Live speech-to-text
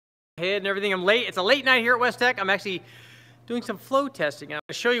head and everything. I'm late. It's a late night here at West Tech. I'm actually doing some flow testing. I'm going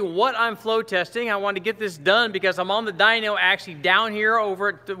to show you what I'm flow testing. I wanted to get this done because I'm on the dyno actually down here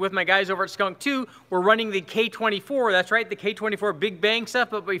with my guys over at Skunk 2. We're running the K24. That's right, the K24 Big Bang stuff.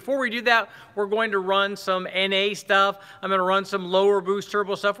 But before we do that, we're going to run some NA stuff. I'm going to run some lower boost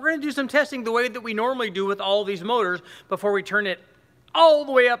turbo stuff. We're going to do some testing the way that we normally do with all these motors before we turn it all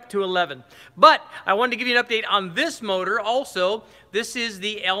the way up to 11. But I wanted to give you an update on this motor also. This is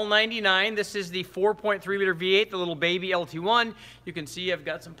the L99. This is the 4.3 liter V8, the little baby LT1. You can see I've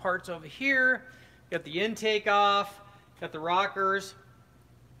got some parts over here. Got the intake off, got the rockers.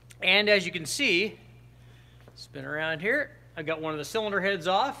 And as you can see, spin around here, I've got one of the cylinder heads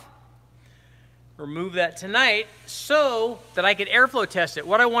off. Remove that tonight so that I can airflow test it.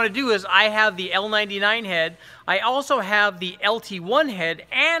 What I want to do is I have the L99 head, I also have the LT1 head,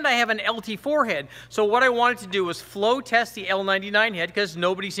 and I have an LT4 head. So what I wanted to do was flow test the L99 head because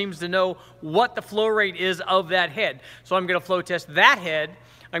nobody seems to know what the flow rate is of that head. So I'm going to flow test that head.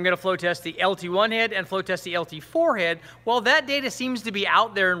 I'm going to flow test the LT1 head and flow test the LT4 head. Well, that data seems to be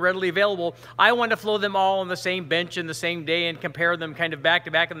out there and readily available. I want to flow them all on the same bench in the same day and compare them kind of back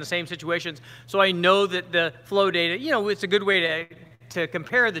to back in the same situations. So I know that the flow data, you know, it's a good way to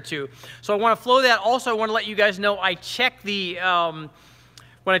compare the two. So I want to flow that. Also, I want to let you guys know I checked the,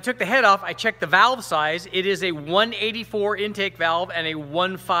 when I took the head off, I checked the valve size. It is a 184 intake valve and a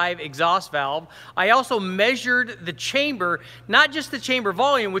 1.5 exhaust valve. I also measured the chamber, not just the chamber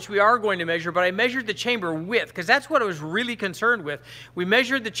volume, which we are going to measure, but I measured the chamber width, because that's what I was really concerned with. We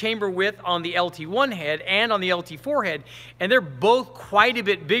measured the chamber width on the LT1 head and on the LT4 head, and they're both quite a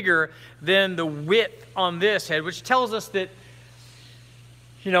bit bigger than the width on this head, which tells us that,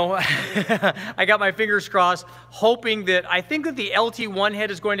 you know, I got my fingers crossed, hoping that I think that the LT1 head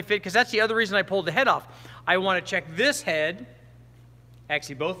is going to fit, because that's the other reason I pulled the head off. I want to check this head,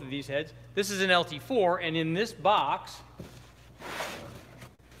 actually both of these heads. This is an LT4, and in this box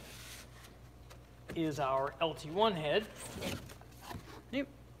is our LT1 head. Yep.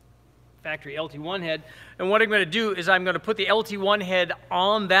 Factory LT1 head. And what I'm going to do is I'm going to put the LT1 head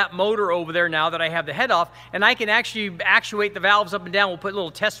on that motor over there now that I have the head off, and I can actually actuate the valves up and down. We'll put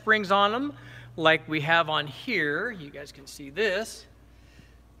little test springs on them like we have on here. You guys can see this.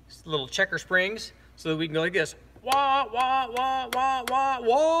 Just little checker springs so that we can go like this. Wah, wah, wah, wah, wah,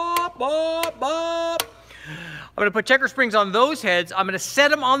 wah, wah, wah. I'm going to put checker springs on those heads. I'm going to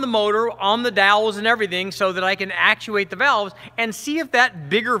set them on the motor, on the dowels and everything, so that I can actuate the valves and see if that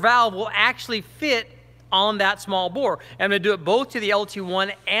bigger valve will actually fit on that small bore. And I'm going to do it both to the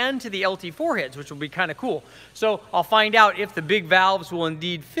LT1 and to the LT4 heads, which will be kind of cool. So I'll find out if the big valves will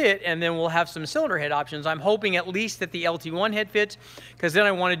indeed fit, and then we'll have some cylinder head options. I'm hoping at least that the LT1 head fits, because then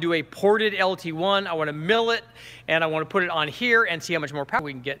I want to do a ported LT1. I want to mill it, and I want to put it on here and see how much more power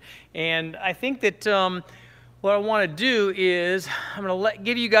we can get. And I think that what I want to do is I'm going to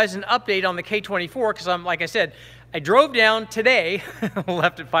give you guys an update on the K24, because like I said, I drove down today,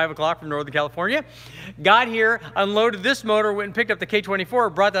 left at 5 o'clock from Northern California, got here, unloaded this motor, went and picked up the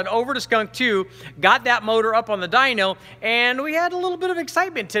K24, brought that over to Skunk 2, got that motor up on the dyno, and we had a little bit of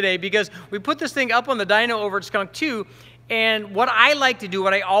excitement today because we put this thing up on the dyno over at Skunk 2. And what I like to do,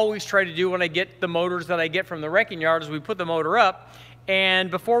 what I always try to do when I get the motors that I get from the wrecking yard, is we put the motor up,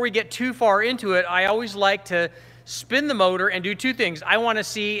 and before we get too far into it, I always like to spin the motor and do two things. I want to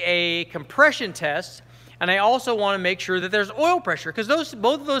see a compression test, and I also want to make sure that there's oil pressure, because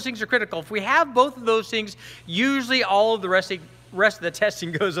both of those things are critical. If we have both of those things, usually all of the rest of the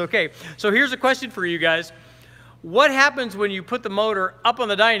testing goes okay. So here's a question for you guys. What happens when you put the motor up on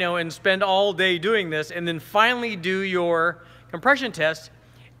the dyno and spend all day doing this, and then finally do your compression test,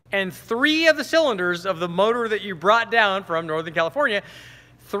 and 3 of the cylinders of the motor that you brought down from Northern California,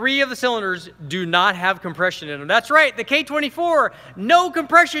 3 of the cylinders do not have compression in them? That's right, the K24, no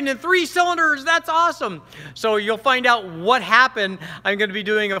compression in 3 cylinders. That's awesome. So you'll find out what happened. I'm going to be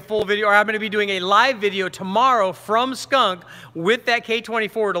doing a full video, or I'm going to be doing a live video tomorrow from Skunk with that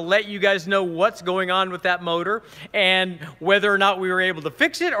K24 to let you guys know what's going on with that motor and whether or not we were able to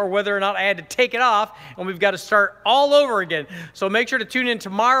fix it or whether or not I had to take it off and we've got to start all over again. So make sure to tune in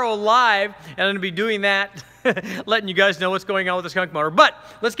tomorrow live, and I'm going to be doing that, letting you guys know what's going on with the Skunk motor. But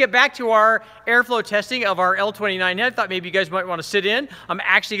let's get back to our airflow testing of our L29 head. I thought maybe you guys might want to sit in. I'm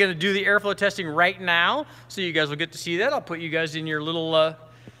actually going to do the airflow testing right now, so you guys will get to see that. I'll put you guys in your little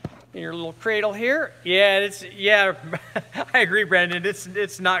in your little cradle here. Yeah, I agree, Brandon.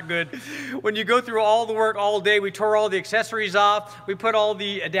 It's not good. When you go through all the work all day, we tore all the accessories off, we put all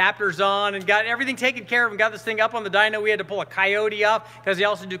the adapters on and got everything taken care of and got this thing up on the dyno. We had to pull a coyote off because they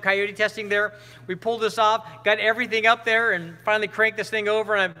also do coyote testing there. We pulled this off, got everything up there, and finally cranked this thing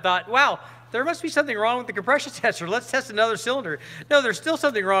over, and I thought, wow, there must be something wrong with the compression tester. Let's test another cylinder. No, there's still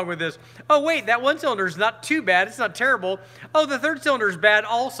something wrong with this. Oh, wait, that one cylinder is not too bad. It's not terrible. Oh, the third cylinder is bad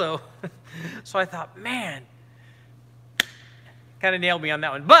also. So I thought, man, kind of nailed me on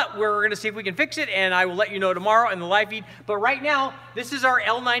that one. But we're going to see if we can fix it, and I will let you know tomorrow in the live feed. But right now, this is our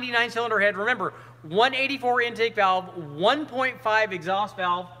L99 cylinder head. Remember, 184 intake valve, 1.5 exhaust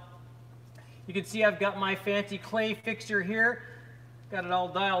valve. You can see I've got my fancy clay fixture here. Got it all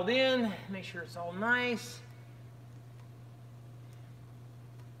dialed in, make sure it's all nice.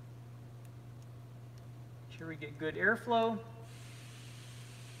 Make sure we get good airflow.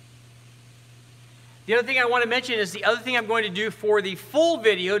 The other thing I want to mention is the other thing I'm going to do for the full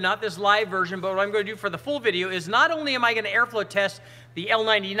video, not this live version, but what I'm going to do for the full video is not only am I going to airflow test the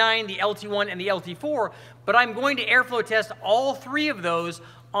L99, the LT1, and the LT4, but I'm going to airflow test all three of those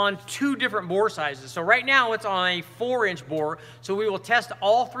on 2 different bore sizes. So right now it's on a 4-inch bore, so we will test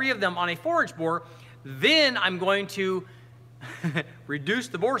all 3 of them on a 4-inch bore. Then I'm going to reduce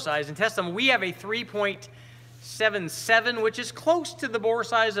the bore size and test them. We have a 3.77, which is close to the bore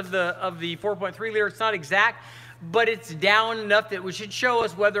size of the 4.3 liter. It's not exact, but it's down enough that we should show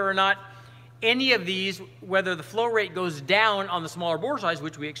us whether or not any of these, whether the flow rate goes down on the smaller bore size,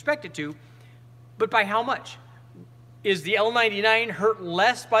 which we expect it to, but by how much? Is the L99 hurt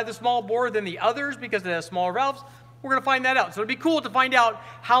less by the small bore than the others because it has smaller valves? We're going to find that out. So it'd be cool to find out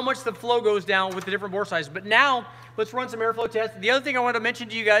how much the flow goes down with the different bore sizes. But now, let's run some airflow tests. The other thing I want to mention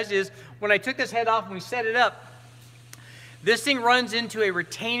to you guys is when I took this head off and we set it up, this thing runs into a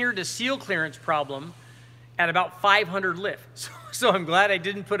retainer to seal clearance problem at about 500 lift. So I'm glad I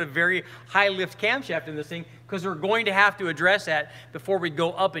didn't put a very high lift camshaft in this thing because we're going to have to address that before we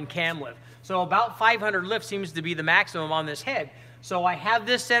go up in cam lift. So about 500 lift seems to be the maximum on this head. So I have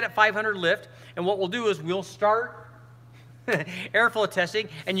this set at 500 lift, and what we'll do is we'll start airflow testing,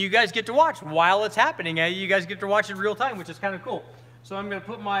 and you guys get to watch while it's happening. You guys get to watch in real time, which is kind of cool. So I'm going to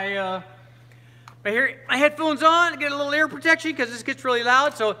put my headphones on, get a little ear protection because this gets really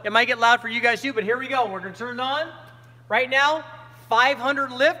loud. So it might get loud for you guys too, but here we go. We're going to turn it on. Right now,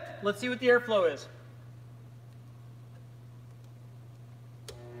 500 lift. Let's see what the airflow is.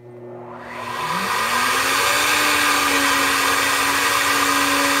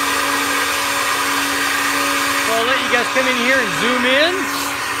 So I'll let you guys come in here and zoom in.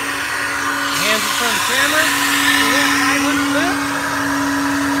 Hands in front of the camera. 500 lift.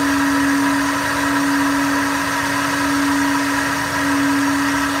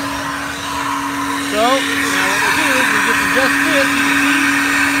 So now what we'll do is we just adjust this. You can see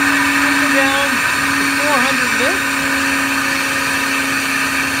we'll go down to 400 lift.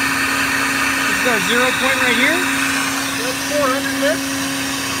 This is our 0 point right here. That's 400 lift.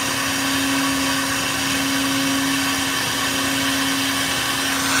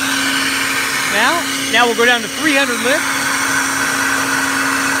 Now we'll go down to 300 lift.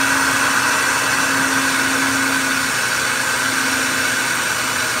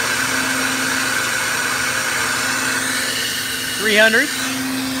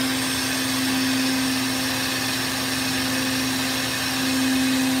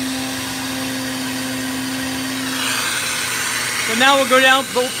 So now we'll go down,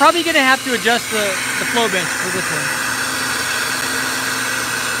 but we're probably going to have to adjust the flow bench for this one.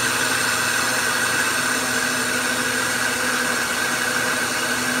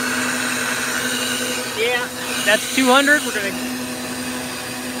 Yeah, that's 200. We're going to...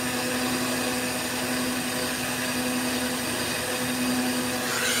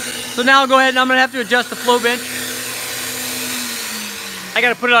 So now I'll go ahead and I'm going to have to adjust the flow bench. I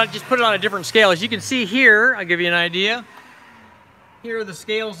got to put it on, just put it on a different scale. As you can see here, I'll give you an idea. Here are the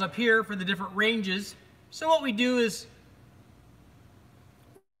scales up here for the different ranges. So what we do is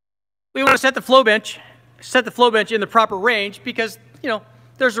we want to set the flow bench in the proper range because, you know,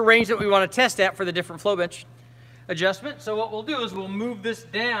 there's a range that we want to test at for the different flow bench adjustment. So what we'll do is we'll move this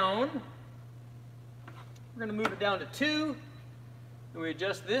down. We're going to move it down to 2. And we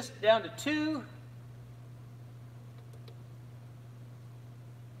adjust this down to 2.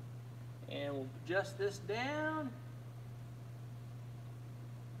 And we'll adjust this down.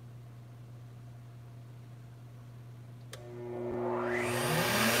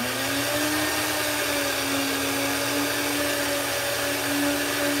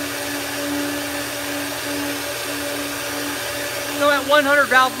 So at 1 100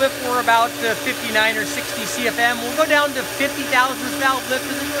 valve lift, we're about 59 or 60 CFM. We'll go down to 50 thousandths valve lift,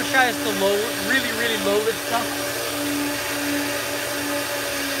 and then we'll shy us the low, really, really low lift stuff.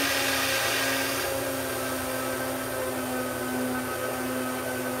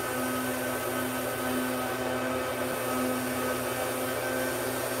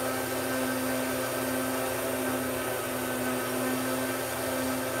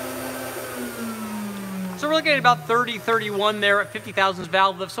 So we're looking at about 30, 31 there at 50 thousandths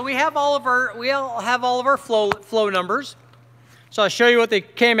valve lift. So we have all of our flow numbers. So I'll show you what they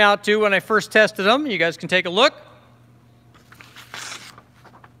came out to when I first tested them. You guys can take a look.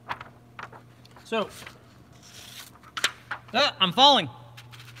 So, I'm falling.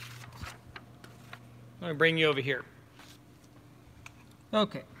 I'm going to bring you over here.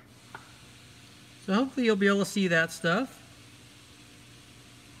 Okay. So hopefully you'll be able to see that stuff.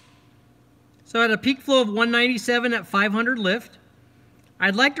 So I had a peak flow of 197 at 500 lift.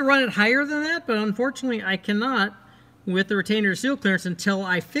 I'd like to run it higher than that, but unfortunately I cannot with the retainer seal clearance until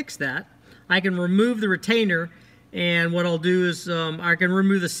I fix that. I can remove the retainer, and what I'll do is I can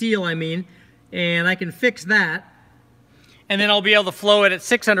remove the seal, and I can fix that. And then I'll be able to flow it at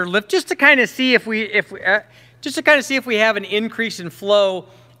 600 lift just to kind of see if we have an increase in flow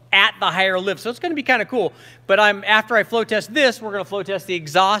at the higher lift. So it's going to be kind of cool. But after I flow test this, we're going to flow test the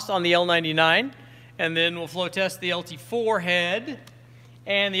exhaust on the L99, and then we'll flow test the LT4 head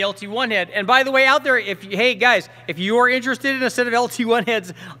and the LT1 head. And by the way, out there, hey guys, if you are interested in a set of LT1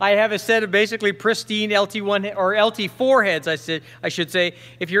 heads, I have a set of basically pristine LT1 or LT4 heads. I should say.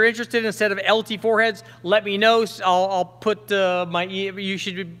 If you're interested in a set of LT4 heads, let me know. I'll put you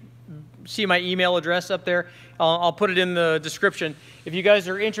should see my email address up there. I'll put it in the description. If you guys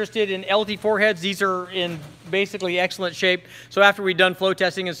are interested in LT4 heads, these are in basically excellent shape. So after we've done flow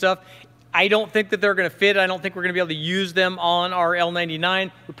testing and stuff, I don't think that they're going to fit. I don't think we're going to be able to use them on our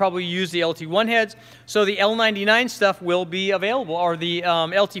L99. We'll probably use the LT1 heads. So the L99 stuff will be available, or the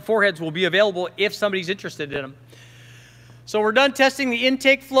LT4 heads will be available if somebody's interested in them. So we're done testing the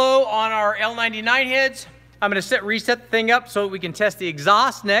intake flow on our L99 heads. I'm going to reset the thing up so we can test the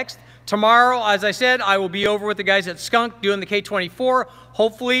exhaust next. Tomorrow, as I said, I will be over with the guys at Skunk doing the K24.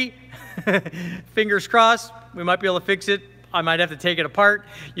 Hopefully, fingers crossed, we might be able to fix it. I might have to take it apart.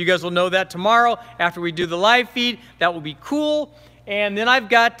 You guys will know that tomorrow after we do the live feed. That will be cool. And then I've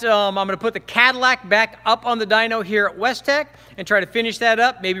got, I'm going to put the Cadillac back up on the dyno here at West Tech and try to finish that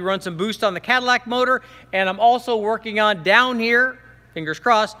up, maybe run some boost on the Cadillac motor. And I'm also working on down here, fingers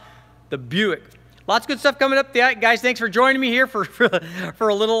crossed, the Buick. Lots of good stuff coming up. Guys, thanks for joining me here for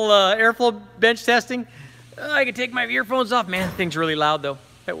a little airflow bench testing. I can take my earphones off. Man, the thing's really loud, though.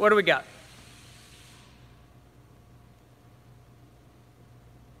 Hey, what do we got?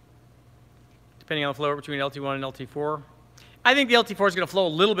 Depending on the flow between LT1 and LT4. I think the LT4 is going to flow a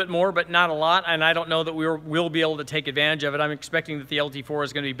little bit more, but not a lot, and I don't know that we'll be able to take advantage of it. I'm expecting that the LT4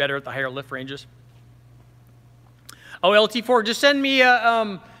 is going to be better at the higher lift ranges. Oh, LT4, just send me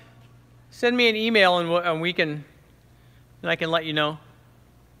an email and I can let you know.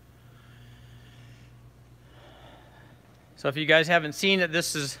 So if you guys haven't seen it,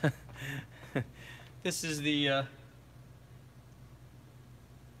 this is this is the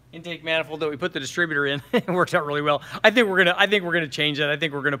intake manifold that we put the distributor in. It worked out really well. I think we're gonna change that. I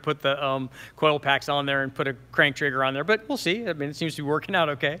think we're gonna put the coil packs on there and put a crank trigger on there. But we'll see. I mean, it seems to be working out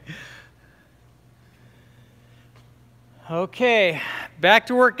okay. Okay, back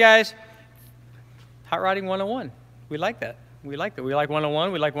to work, guys. Hot Rodding 101. We like that. We like that. We like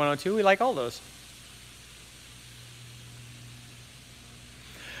 101. We like 102. We like all those.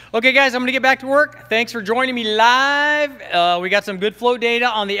 Okay, guys, I'm going to get back to work. Thanks for joining me live. We got some good flow data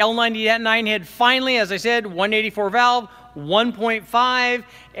on the L99 head finally. As I said, 184 valve, 1.5,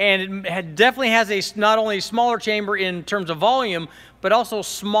 and it definitely has a not only a smaller chamber in terms of volume, but also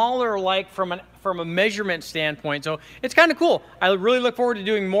smaller like from a measurement standpoint. So it's kind of cool. I really look forward to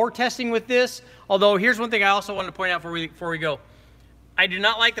doing more testing with this. Although here's one thing I also wanted to point out before we go. I do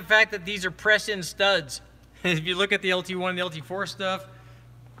not like the fact that these are press-in studs. If you look at the LT1 and the LT4 stuff,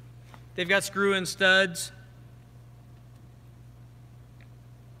 they've got screw-in studs.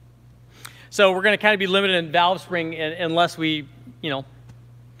 So we're going to kind of be limited in valve spring unless we,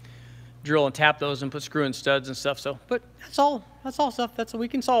 drill and tap those and put screw-in studs and stuff. So, but that's all stuff. We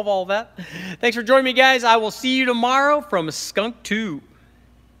can solve all of that. Thanks for joining me, guys. I will see you tomorrow from Skunk 2.